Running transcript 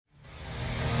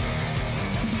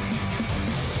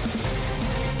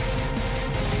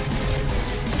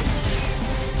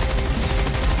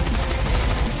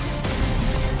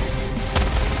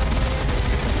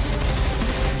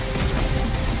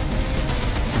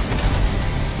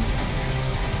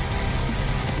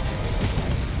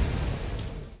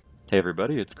Hey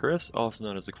everybody, it's Chris, also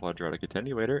known as the Quadratic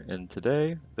Attenuator, and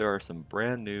today there are some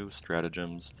brand new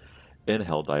stratagems in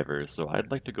Helldivers, so I'd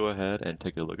like to go ahead and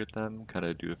take a look at them, kind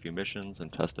of do a few missions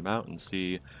and test them out and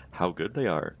see how good they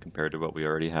are compared to what we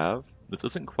already have. This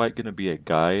isn't quite going to be a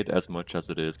guide as much as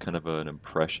it is kind of an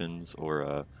impressions or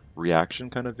a reaction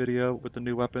kind of video with the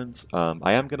new weapons.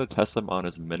 I am going to test them on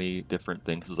as many different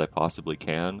things as I possibly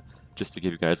can, just to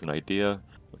give you guys an idea.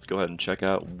 Let's go ahead and check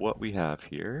out what we have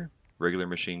here. Regular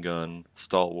machine gun,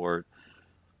 stalwart,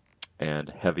 and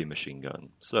heavy machine gun.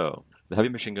 So, the heavy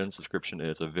machine gun's description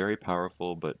is a very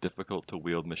powerful but difficult to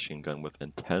wield machine gun with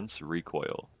intense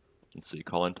recoil. Let's see,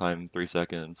 call-in time 3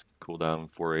 seconds, cooldown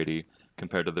 480,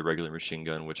 compared to the regular machine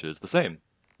gun, which is the same,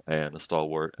 and the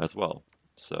stalwart as well.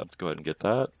 So let's go ahead and get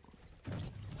that.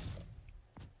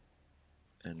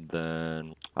 And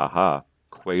then, aha,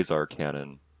 Quasar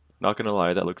cannon. Not gonna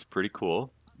lie, that looks pretty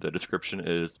cool. The description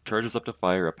is, charges up to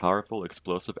fire a powerful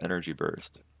explosive energy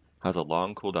burst. Has a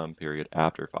long cooldown period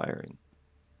after firing.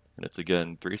 And it's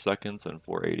again 3 seconds and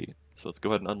 480. So let's go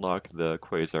ahead and unlock the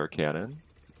Quasar cannon.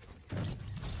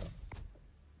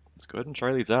 Let's go ahead and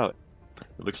try these out.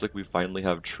 It looks like we finally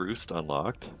have Truce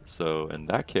unlocked. So in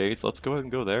that case, let's go ahead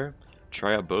and go there,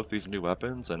 try out both these new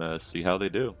weapons, and see how they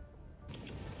do.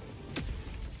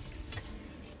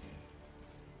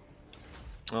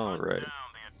 Alright.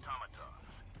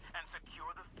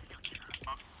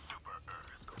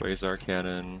 Quasar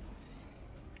cannon.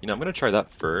 You know, I'm gonna try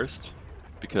that first,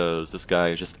 because this guy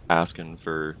is just asking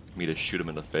for me to shoot him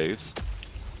in the face.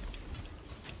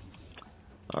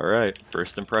 Alright,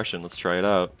 first impression, let's try it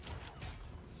out.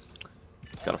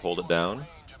 Gotta hold it down.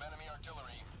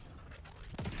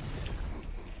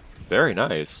 Very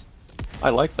nice. I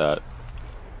like that.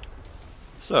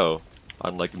 So,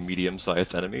 unlike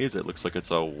medium-sized enemies, it looks like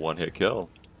it's a one-hit kill.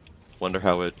 Wonder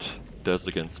how it does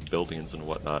against buildings and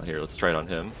whatnot. Here, let's try it on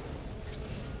him.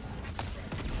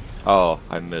 Oh,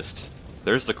 I missed.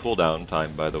 There's the cooldown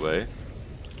time, by the way.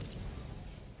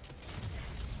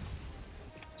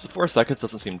 So 4 seconds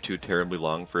doesn't seem too terribly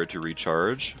long for it to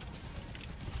recharge.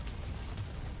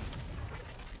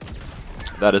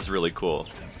 That is really cool.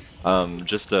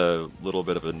 Just a little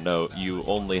bit of a note, you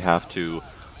only have to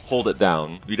hold it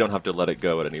down. You don't have to let it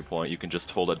go at any point. You can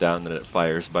just hold it down and it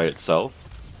fires by itself.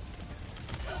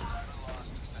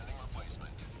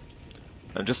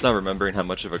 I'm just now remembering how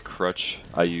much of a crutch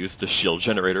I used the shield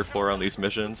generator for on these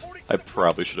missions. I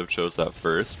probably should have chose that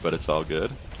first, but it's all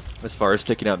good. As far as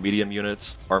taking out medium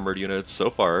units, armored units, so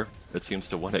far it seems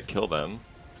to one-hit kill them,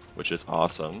 which is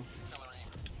awesome.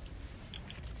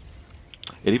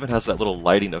 It even has that little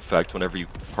lighting effect whenever you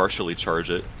partially charge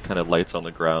it, kind of lights on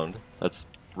the ground. That's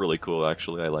really cool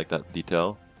actually, I like that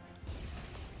detail.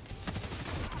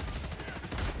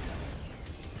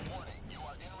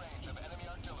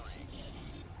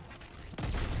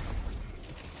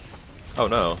 Oh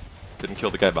no, didn't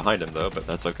kill the guy behind him though, but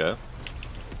that's okay.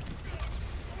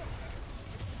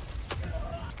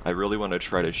 I really want to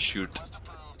try to shoot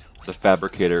the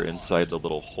fabricator inside the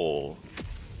little hole.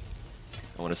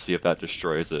 I want to see if that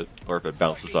destroys it, or if it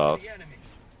bounces off.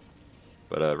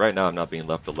 But right now I'm not being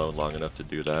left alone long enough to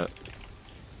do that.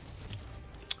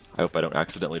 I hope I don't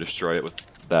accidentally destroy it with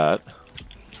that.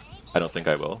 I don't think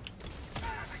I will.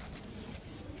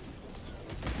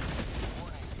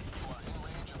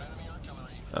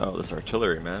 Oh, this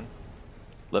artillery, man.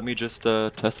 Let me just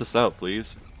test this out,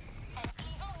 please.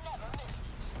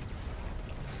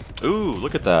 Ooh,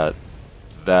 look at that.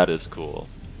 That is cool.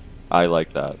 I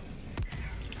like that.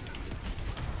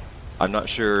 I'm not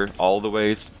sure all the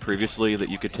ways previously that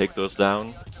you could take those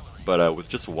down, but with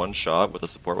just one shot with a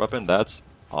support weapon, that's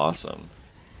awesome.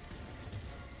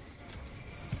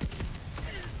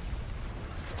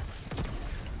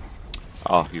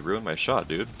 Oh, you ruined my shot,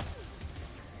 dude.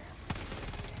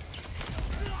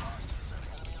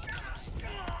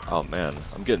 Oh man,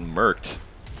 I'm getting murked.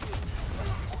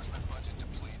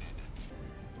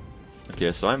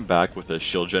 Okay, so I'm back with a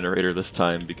shield generator this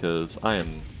time because I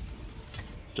am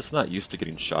just not used to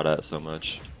getting shot at so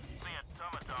much.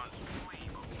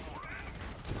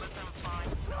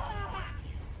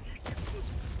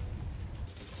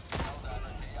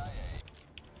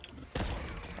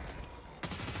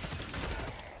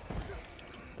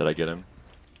 Did I get him?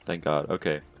 Thank God,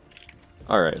 okay.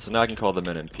 Alright, so now I can call them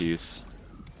in peace.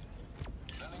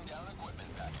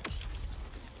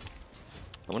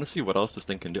 I want to see what else this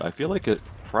thing can do. I feel like it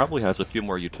probably has a few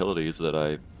more utilities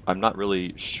that I'm not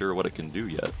really sure what it can do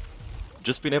yet.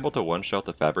 Just being able to one-shot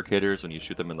the fabricators when you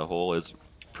shoot them in the hole is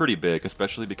pretty big,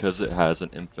 especially because it has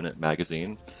an infinite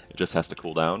magazine. It just has to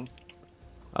cool down.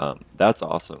 That's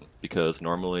awesome, because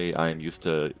normally I am used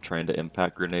to trying to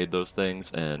impact grenade those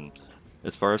things, and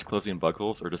as far as closing bug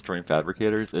holes or destroying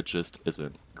fabricators, it just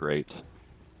isn't great.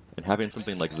 And having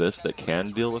something like this that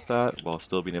can deal with that while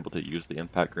still being able to use the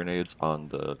impact grenades on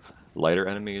the lighter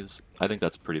enemies, I think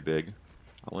that's pretty big.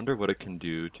 I wonder what it can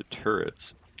do to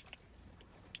turrets.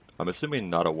 I'm assuming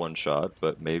not a one-shot,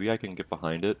 but maybe I can get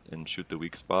behind it and shoot the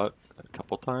weak spot a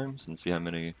couple times and see how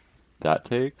many that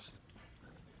takes.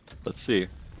 Let's see.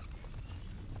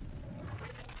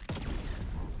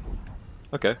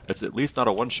 Okay, it's at least not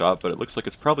a one-shot, but it looks like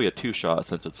it's probably a two-shot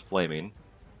since it's flaming.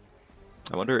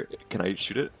 I wonder, can I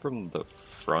shoot it from the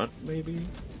front, maybe?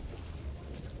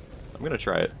 I'm gonna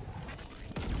try it.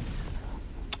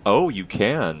 Oh, you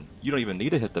can! You don't even need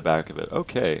to hit the back of it.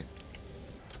 Okay.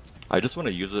 I just want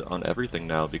to use it on everything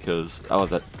now because, oh,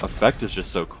 that effect is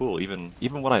just so cool. Even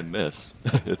when I miss,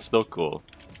 it's still cool.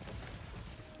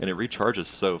 And it recharges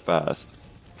so fast.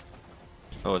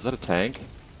 Oh, is that a tank?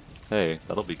 Hey,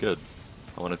 that'll be good.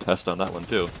 I want to test on that one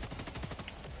too.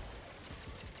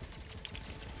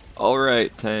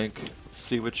 Alright, tank. Let's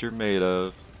see what you're made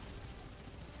of.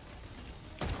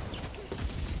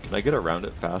 Can I get around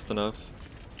it fast enough?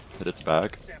 Hit its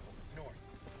back?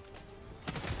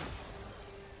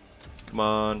 Come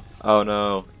on. Oh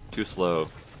no, too slow.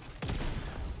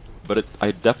 But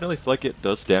I definitely feel like it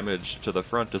does damage to the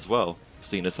front as well,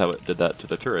 seeing as how it did that to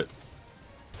the turret.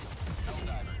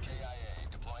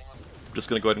 I'm just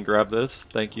gonna go ahead and grab this,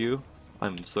 thank you.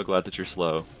 I'm so glad that you're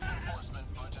slow.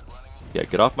 Yeah,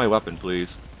 get off my weapon,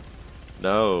 please.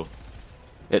 No.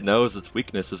 It knows its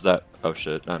weakness is that... Oh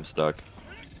shit, I'm stuck.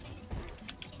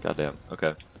 Goddamn,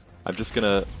 okay. I'm just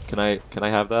gonna... Can I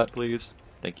have that, please?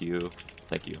 Thank you.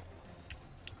 Thank you.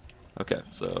 Okay,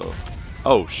 so...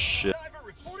 Oh shit.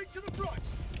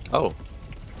 Oh.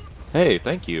 Hey,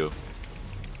 thank you.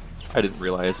 I didn't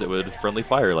realize it would friendly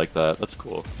fire like that. That's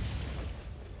cool.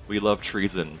 We love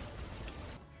treason.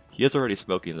 He is already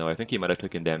smoking though. I think he might have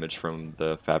taken damage from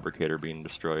the fabricator being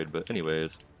destroyed, but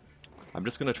anyways. I'm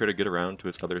just gonna try to get around to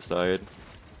his other side.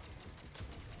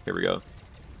 Here we go.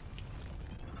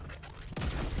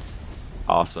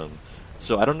 Awesome.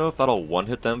 So I don't know if that'll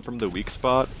one-hit them from the weak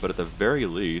spot, but at the very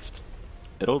least,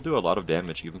 it'll do a lot of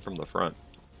damage even from the front.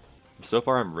 So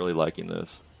far I'm really liking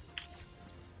this.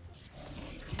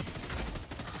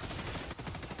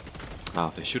 Ah,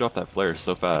 they shoot off that flare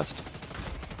so fast.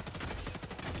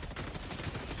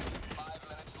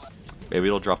 Maybe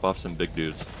it'll drop off some big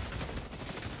dudes.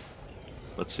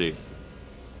 Let's see.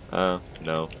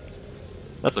 No.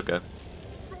 That's okay.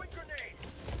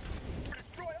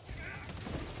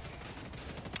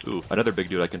 Ooh, another big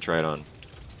dude I can try it on.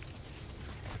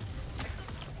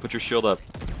 Put your shield up.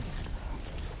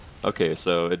 Okay,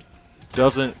 so it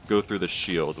doesn't go through the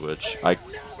shield, which I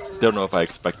don't know if I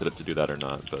expected it to do that or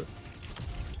not, but...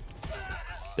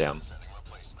 Damn.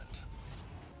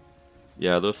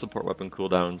 Yeah, those support weapon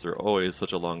cooldowns are always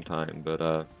such a long time, but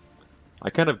I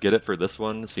kind of get it for this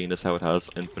one, seeing as how it has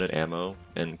infinite ammo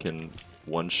and can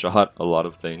one-shot a lot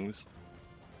of things.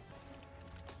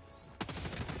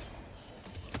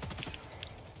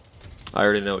 I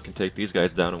already know it can take these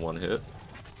guys down in one hit.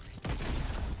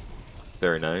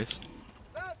 Very nice.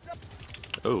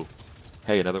 Oh,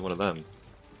 hey, another one of them.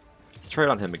 Let's try it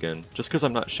on him again, just because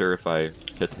I'm not sure if I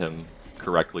hit him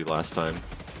correctly last time.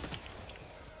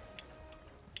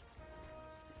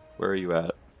 Where are you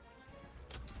at?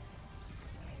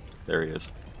 There he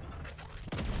is.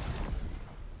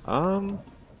 Oh,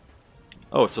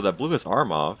 so that blew his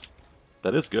arm off.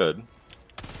 That is good.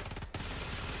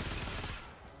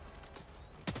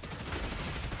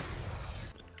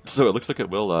 So it looks like it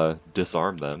will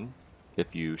disarm them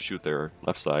if you shoot their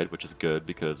left side, which is good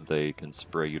because they can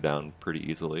spray you down pretty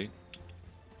easily.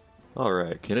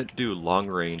 Alright, can it do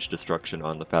long-range destruction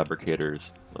on the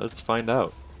fabricators? Let's find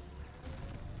out.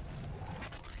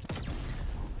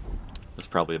 That's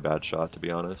probably a bad shot, to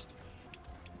be honest.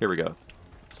 Here we go.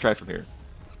 Let's try from here.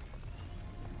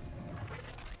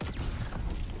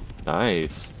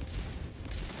 Nice.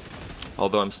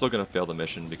 Although I'm still gonna fail the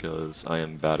mission because I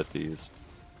am bad at these.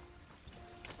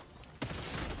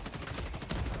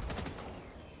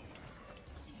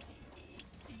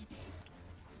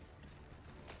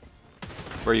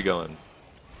 Where are you going?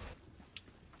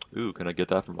 Ooh, can I get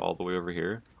that from all the way over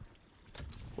here?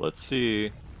 Let's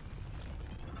see.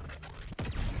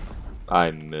 I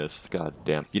missed, god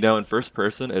damn. You know, in first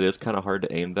person, it is kind of hard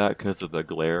to aim that because of the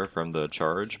glare from the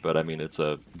charge, but I mean, it's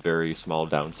a very small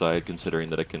downside considering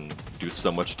that it can do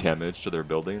so much damage to their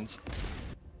buildings.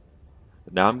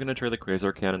 Now I'm going to try the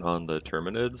Quasar Cannon on the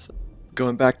Terminids.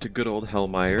 Going back to good old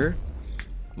Hellmire,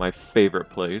 my favorite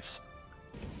place.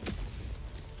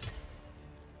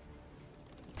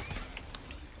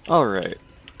 Alright,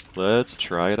 let's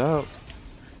try it out.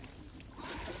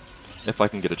 If I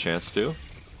can get a chance to.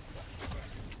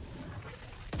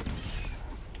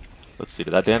 Let's see,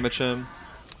 did that damage him?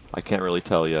 I can't really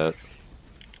tell yet.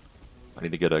 I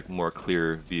need to get a more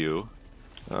clear view.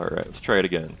 Alright, let's try it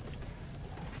again.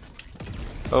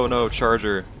 Oh no,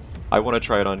 Charger. I want to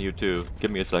try it on you too.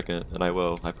 Give me a second, and I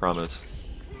will, I promise.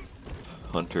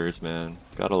 Hunters, man.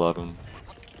 Gotta love them.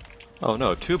 Oh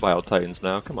no, 2 Bile Titans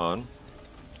now, come on.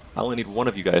 I only need one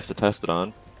of you guys to test it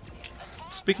on.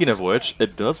 Speaking of which,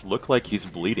 it does look like he's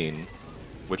bleeding,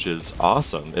 which is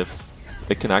awesome. If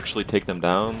it can actually take them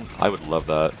down, I would love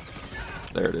that.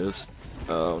 There it is.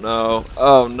 Oh no,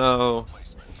 oh no.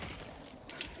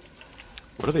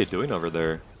 What are they doing over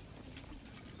there?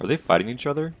 Are they fighting each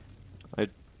other? I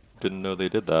didn't know they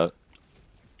did that.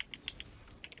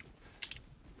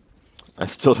 I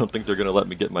still don't think they're gonna let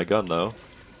me get my gun though.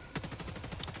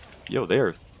 Yo, they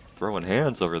are throwing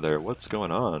hands over there. What's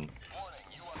going on?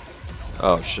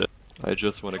 Oh shit. I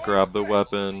just want to grab the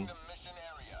weapon.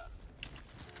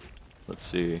 Let's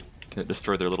see. Can it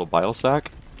destroy their little bile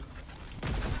sac?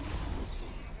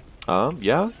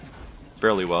 Yeah.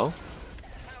 Fairly well.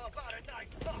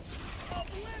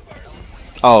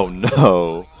 Oh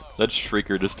no! That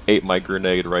Shrieker just ate my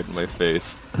grenade right in my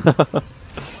face.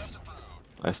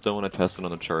 I still want to test it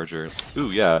on the Charger.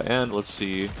 Ooh, yeah, and let's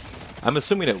see. I'm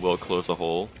assuming it will close a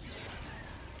hole.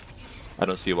 I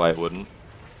don't see why it wouldn't.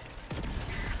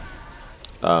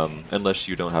 Unless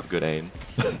you don't have good aim.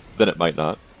 Then it might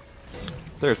not.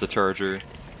 There's the Charger.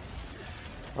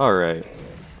 Alright.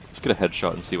 Let's get a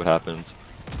headshot and see what happens.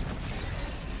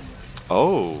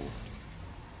 Oh!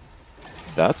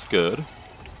 That's good.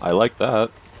 I like that.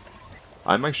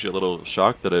 I'm actually a little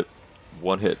shocked that it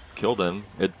one-hit killed him.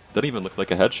 It doesn't even look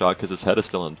like a headshot because his head is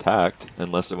still intact,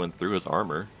 unless it went through his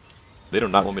armor. They do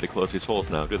not want me to close these holes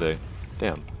now, do they?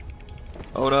 Damn.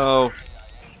 Oh no!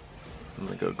 I'm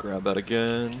gonna go grab that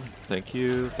again. Thank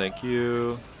you, thank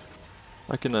you.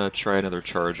 I can try another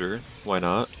Charger. Why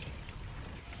not?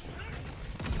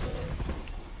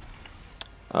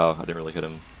 Oh, I didn't really hit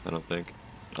him, I don't think.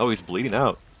 Oh, he's bleeding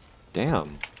out.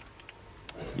 Damn.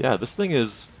 Yeah, this thing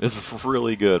is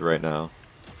really good right now.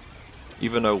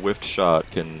 Even a whiffed shot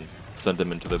can send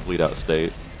him into the bleed out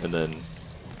state and then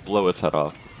blow his head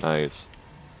off. Nice.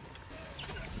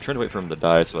 I'm trying to wait for him to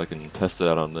die so I can test it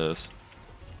out on this.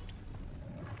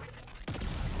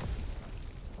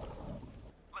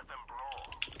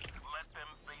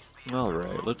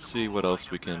 Alright, let's see what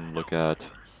else we can look at.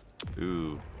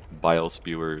 Ooh, bile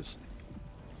spewers.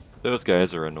 Those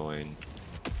guys are annoying.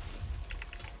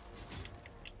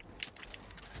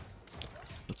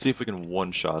 Let's see if we can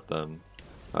one-shot them.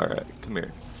 Alright, come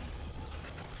here.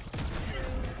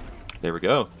 There we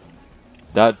go.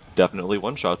 That definitely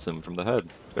one-shots him from the head.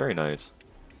 Very nice.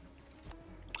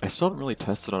 I still haven't really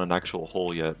tested on an actual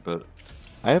hole yet, but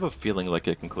I have a feeling like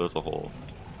it can close a hole.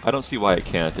 I don't see why it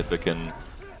can't if it can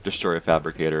destroy a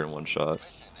fabricator in one shot.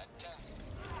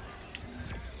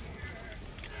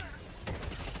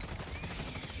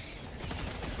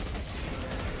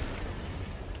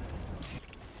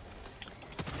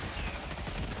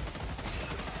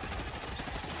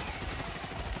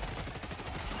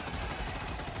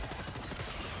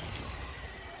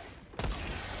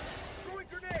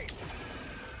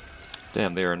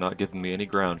 Damn, they are not giving me any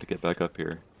ground to get back up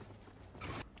here.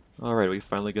 Alright, are we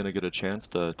finally gonna get a chance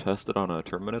to test it on a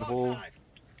Terminid hole?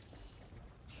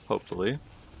 Hopefully.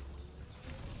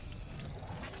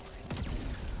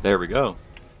 There we go.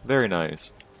 Very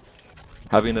nice.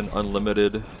 Having an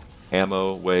unlimited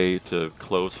ammo way to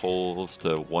close holes,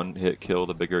 to one-hit kill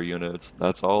the bigger units,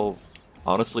 that's all,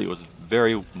 honestly, it was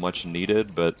very much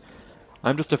needed, but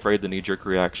I'm just afraid the knee-jerk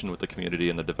reaction with the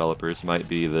community and the developers might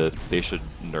be that they should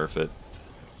nerf it.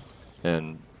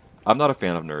 And I'm not a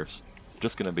fan of nerfs,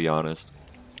 just gonna be honest.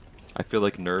 I feel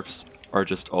like nerfs are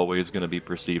just always gonna be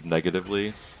perceived negatively.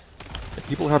 If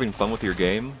people are having fun with your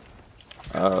game,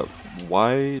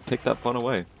 why take that fun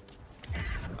away?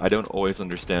 I don't always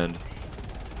understand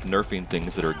nerfing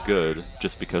things that are good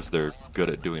just because they're good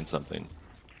at doing something.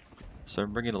 So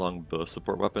I'm bringing along both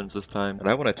support weapons this time, and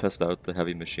I want to test out the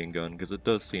heavy machine gun because it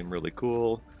does seem really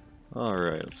cool.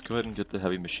 Alright, let's go ahead and get the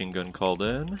heavy machine gun called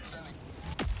in.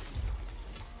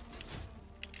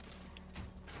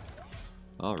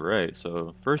 Alright,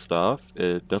 so first off,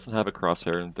 it doesn't have a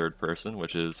crosshair in third person,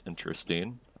 which is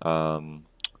interesting. Has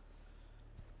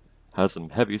some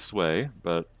heavy sway,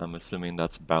 but I'm assuming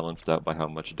that's balanced out by how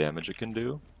much damage it can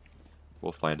do.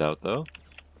 We'll find out though.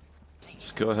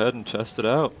 Let's go ahead and test it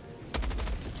out.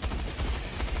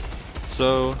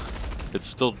 So, it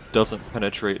still doesn't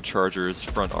penetrate Charger's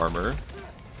front armor,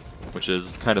 which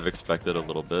is kind of expected a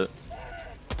little bit.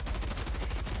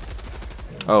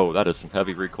 Oh, that is some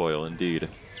heavy recoil indeed.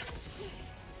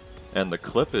 And the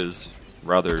clip is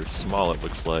rather small, it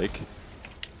looks like.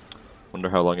 Wonder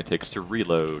how long it takes to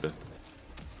reload.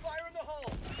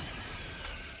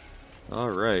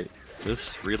 Alright,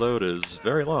 this reload is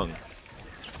very long.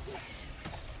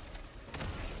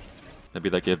 Maybe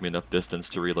that gave me enough distance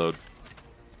to reload.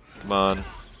 Come on.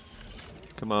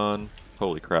 Come on.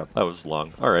 Holy crap, that was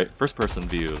long. Alright, first person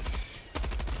view.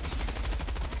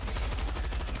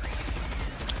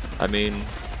 I mean,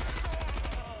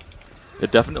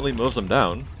 it definitely mows them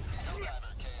down.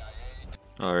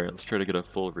 Alright, let's try to get a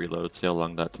full reload, see how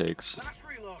long that takes.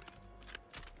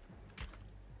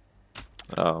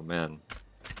 Oh man.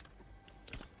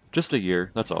 Just a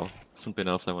year, that's all. Something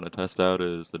else I want to test out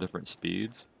is the different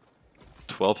speeds.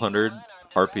 1200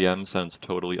 RPM sounds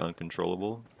totally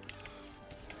uncontrollable.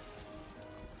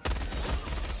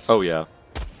 Oh yeah.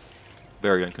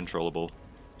 Very uncontrollable.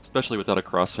 Especially without a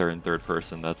crosshair in third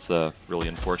person, that's really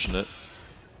unfortunate.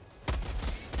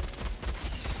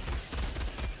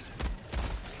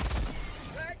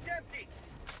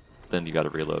 Then you gotta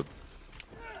reload.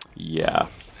 Yeah.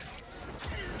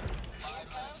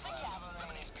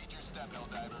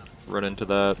 Run into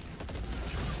that.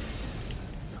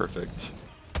 Perfect.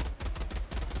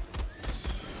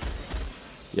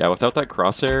 Yeah, without that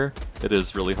crosshair, it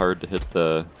is really hard to hit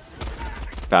the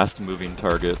fast-moving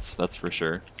targets, that's for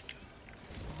sure.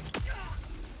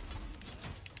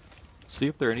 Let's see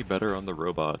if they're any better on the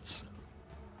robots.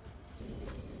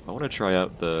 I want to try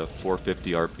out the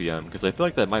 450 RPM, because I feel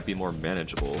like that might be more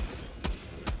manageable.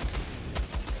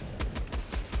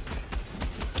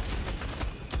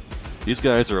 These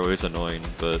guys are always annoying,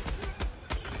 but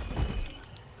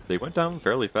they went down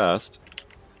fairly fast.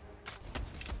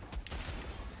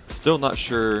 Still not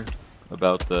sure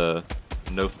about the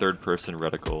no third-person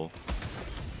reticle.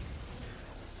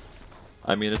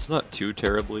 I mean, it's not too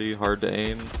terribly hard to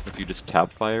aim if you just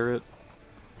tap fire it.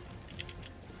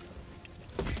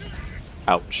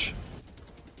 Ouch.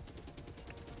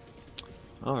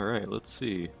 Alright, let's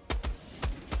see.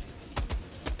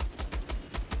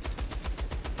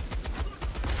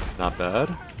 Not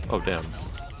bad. Oh, damn.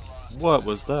 What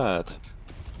was that?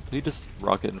 Did he just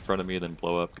rocket in front of me and then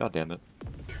blow up? God damn it.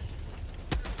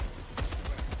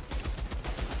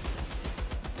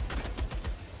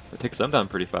 It takes them down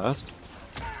pretty fast.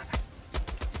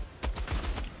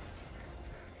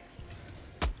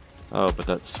 Oh, but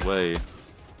that sway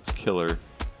is killer.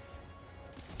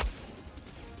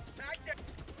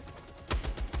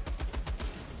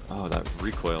 Oh, that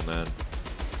recoil, man.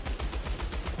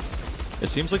 It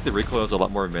seems like the recoil is a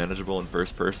lot more manageable in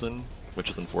first person, which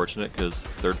is unfortunate because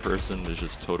third person is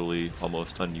just totally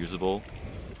almost unusable.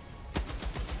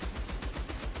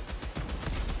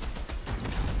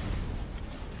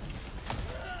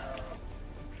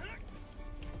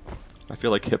 I feel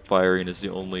like hip firing is the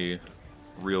only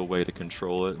real way to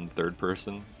control it in third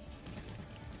person.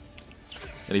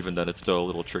 And even then it's still a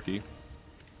little tricky.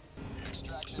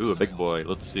 Ooh, a big boy.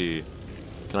 Let's see.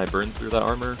 Can I burn through that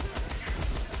armor?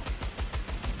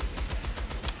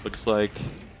 Looks like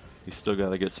he's still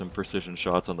gotta get some precision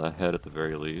shots on the head at the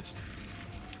very least.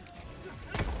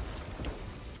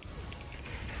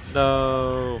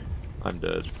 No! I'm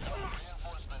dead.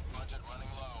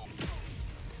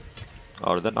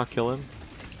 Oh, did that not kill him?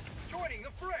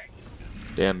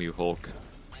 Damn you, Hulk.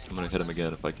 I'm gonna hit him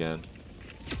again if I can.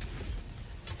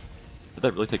 Did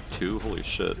that really take two? Holy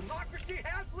shit.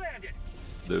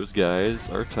 Those guys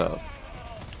are tough.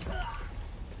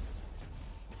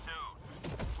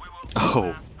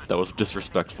 Oh, that was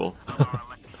disrespectful.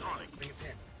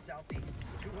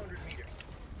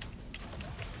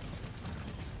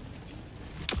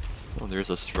 Oh, there's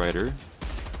a Strider.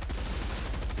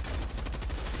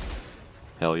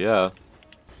 Hell yeah.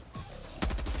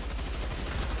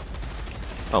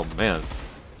 Oh man.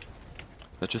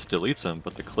 That just deletes him,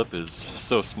 but the clip is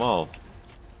so small.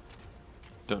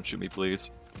 Don't shoot me, please.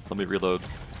 Let me reload.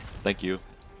 Thank you.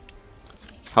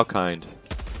 How kind.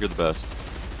 You're the best.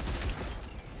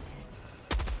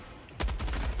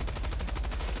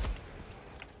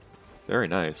 Very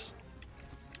nice.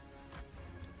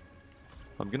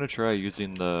 I'm gonna try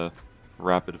using the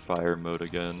rapid fire mode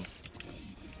again.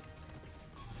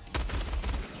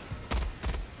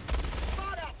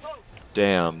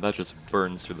 Damn, that just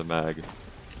burns through the mag.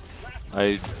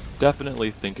 I definitely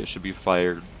think it should be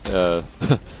fired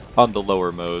on the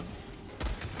lower mode.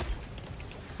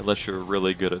 Unless you're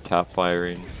really good at tap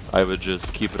firing, I would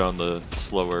just keep it on the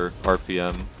slower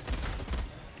RPM.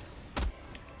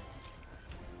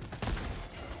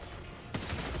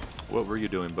 What were you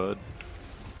doing, bud?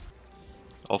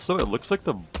 Also, it looks like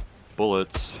the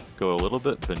bullets go a little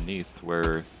bit beneath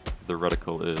where the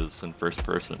reticle is in first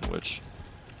person, which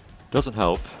doesn't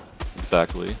help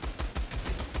exactly.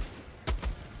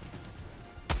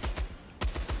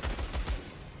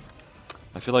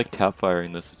 I feel like tap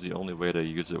firing this is the only way to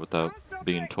use it without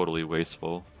being totally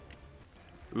wasteful.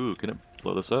 Ooh, can it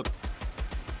blow this up?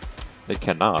 It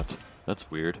cannot. That's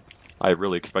weird. I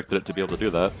really expected it to be able to do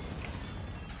that.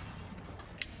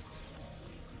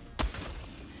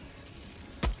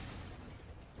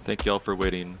 Thank y'all for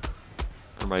waiting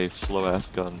for my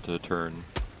slow-ass gun to turn.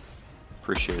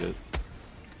 Appreciate it.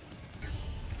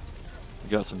 We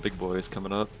got some big boys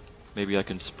coming up. Maybe I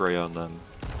can spray on them.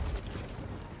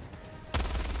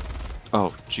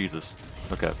 Oh, Jesus.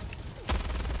 Okay.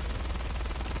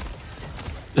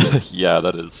 Yeah,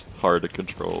 that is hard to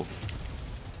control.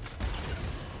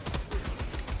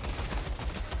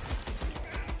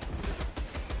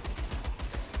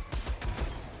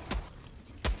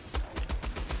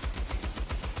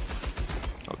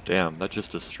 Oh, damn, that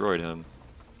just destroyed him.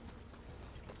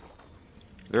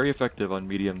 Very effective on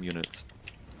medium units.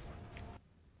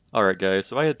 Alright guys,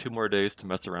 so I had 2 more days to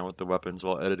mess around with the weapons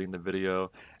while editing the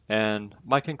video, and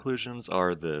my conclusions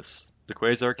are this. The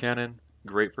Quasar cannon,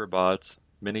 great for bots,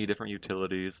 many different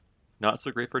utilities. Not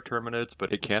so great for Terminids,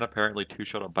 but it can apparently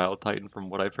two-shot a Bile Titan from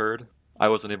what I've heard. I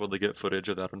wasn't able to get footage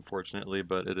of that unfortunately,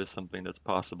 but it is something that's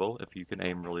possible if you can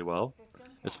aim really well.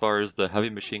 As far as the heavy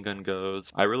machine gun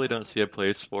goes, I really don't see a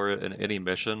place for it in any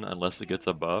mission unless it gets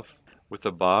a buff. With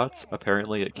the bots,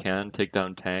 apparently it can take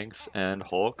down tanks and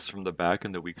hulks from the back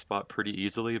in the weak spot pretty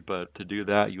easily, but to do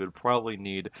that you would probably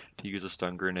need to use a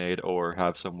stun grenade or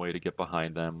have some way to get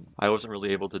behind them. I wasn't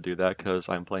really able to do that because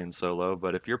I'm playing solo,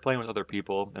 but if you're playing with other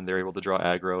people and they're able to draw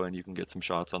aggro and you can get some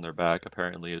shots on their back,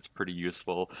 apparently it's pretty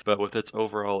useful. But with its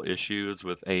overall issues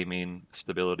with aiming,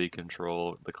 stability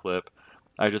control, the clip,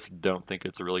 I just don't think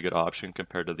it's a really good option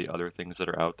compared to the other things that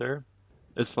are out there.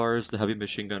 As far as the heavy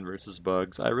machine gun versus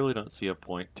bugs, I really don't see a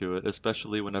point to it,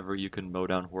 especially whenever you can mow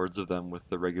down hordes of them with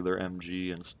the regular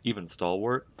MG and even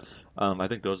Stalwart. I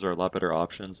think those are a lot better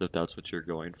options if that's what you're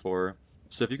going for.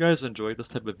 So if you guys enjoyed this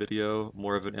type of video,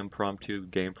 more of an impromptu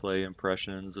gameplay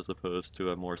impressions as opposed to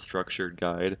a more structured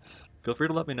guide, feel free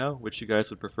to let me know which you guys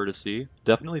would prefer to see.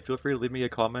 Definitely feel free to leave me a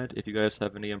comment if you guys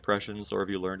have any impressions or if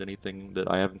you learned anything that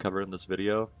I haven't covered in this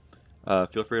video.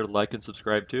 Feel free to like and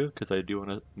subscribe too, because I do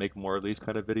want to make more of these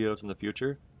kind of videos in the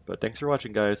future. But thanks for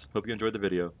watching, guys. Hope you enjoyed the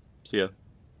video. See ya.